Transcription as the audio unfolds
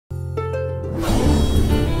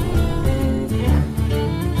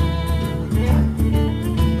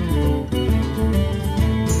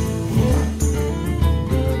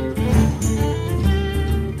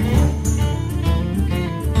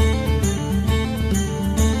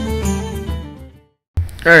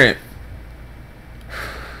Alright.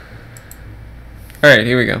 Alright,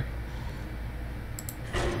 here we go.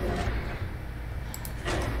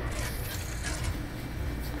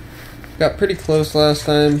 Got pretty close last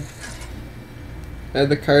time. I had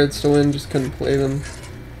the cards to win, just couldn't play them.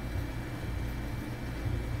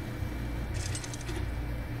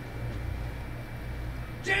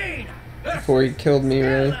 Before he killed me,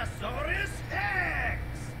 really. Skelesaurus Hex.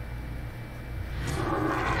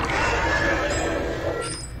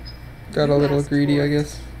 Got a little greedy, I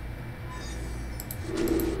guess.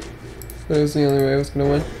 That was the only way I was gonna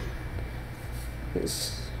win.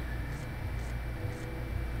 It's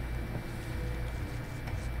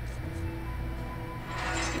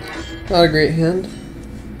not a great hand,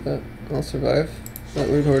 but I'll survive. That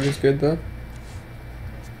Loot Horde is good though.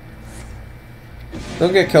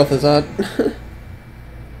 Don't get Kel'Thuzad. Mind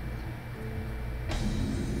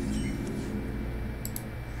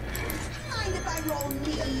if I roll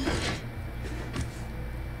me?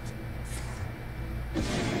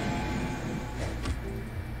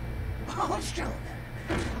 I'll show them.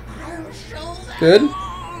 I'll show them. Good,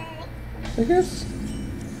 all. I guess.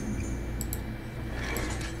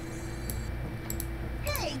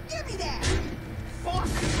 Hey, give me that.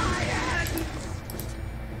 Force my hand.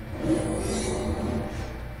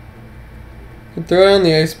 Can throw down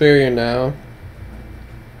the ice barrier now.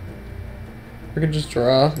 We could just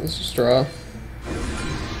draw. Let's just draw.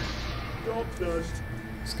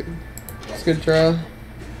 It's good. It's a good draw.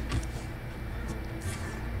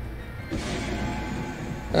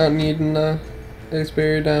 I don't need an ice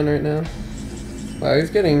barrier down right now. Wow, he's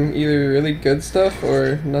getting either really good stuff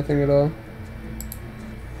or nothing at all.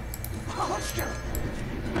 I'll show them.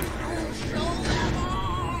 I'll show them all.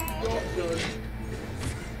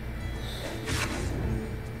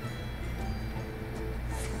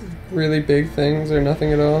 Really big things or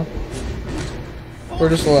nothing at all. Or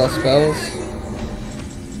just a lot of spells.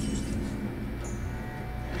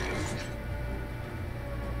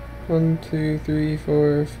 One, two, three,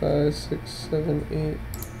 four, five, six, seven, eight.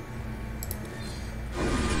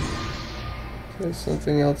 There's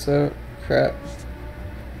something else out. Crap.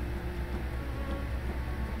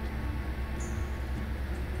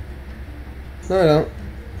 No, I don't.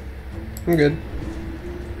 I'm good.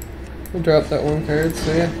 I dropped that one card,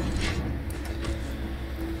 so yeah.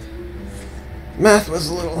 Math was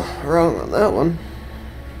a little wrong on that one.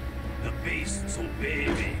 The beasts obey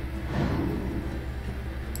me.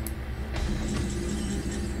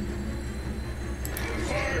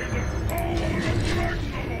 By the power of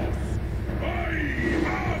Maximus, I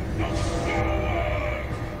have the power.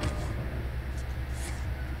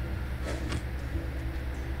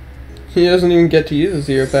 He doesn't even get to use his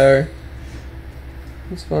zero power.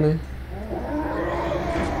 That's funny.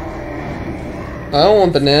 I don't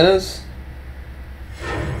want bananas.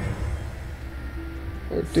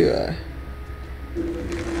 Or do I?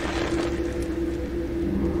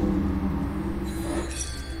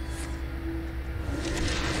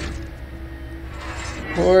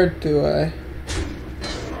 Or do I?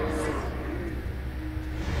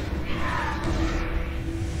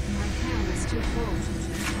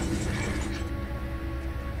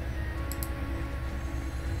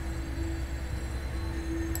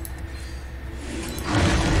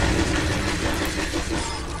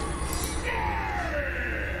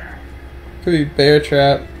 Could be bear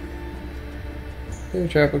trap. Bear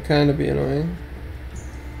trap would kind of be annoying.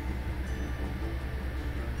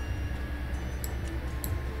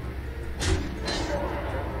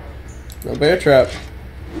 No bear trap.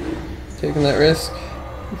 Taking that risk.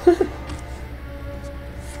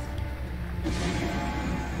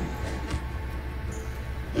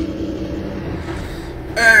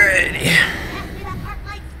 Alrighty.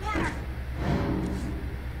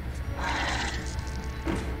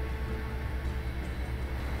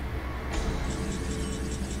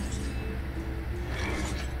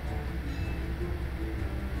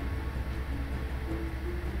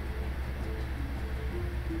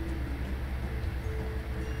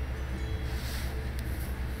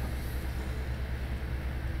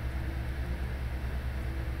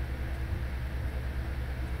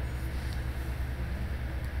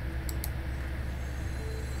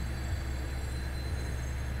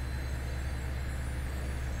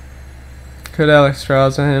 Could Alex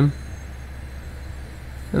draws on him.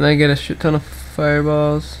 And I get a shit ton of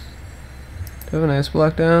fireballs. Do I have a nice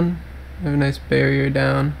block down? I have a nice barrier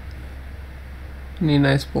down. I need a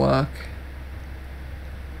nice block.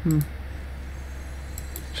 Just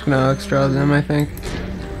gonna Alex draws him, I think.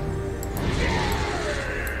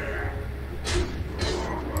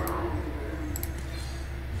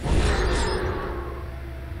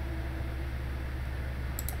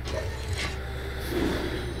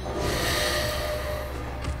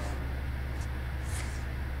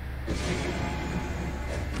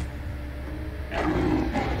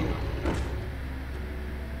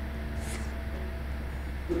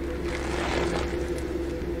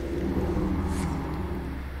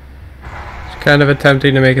 Kind of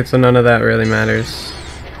attempting to make it so none of that really matters.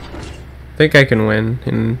 I think I can win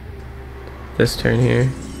in this turn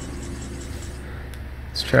here.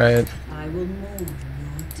 Let's try it. I will mourn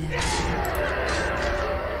your death.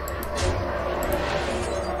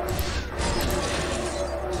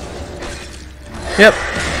 Yep.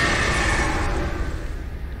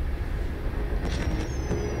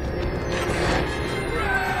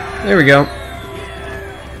 There we go.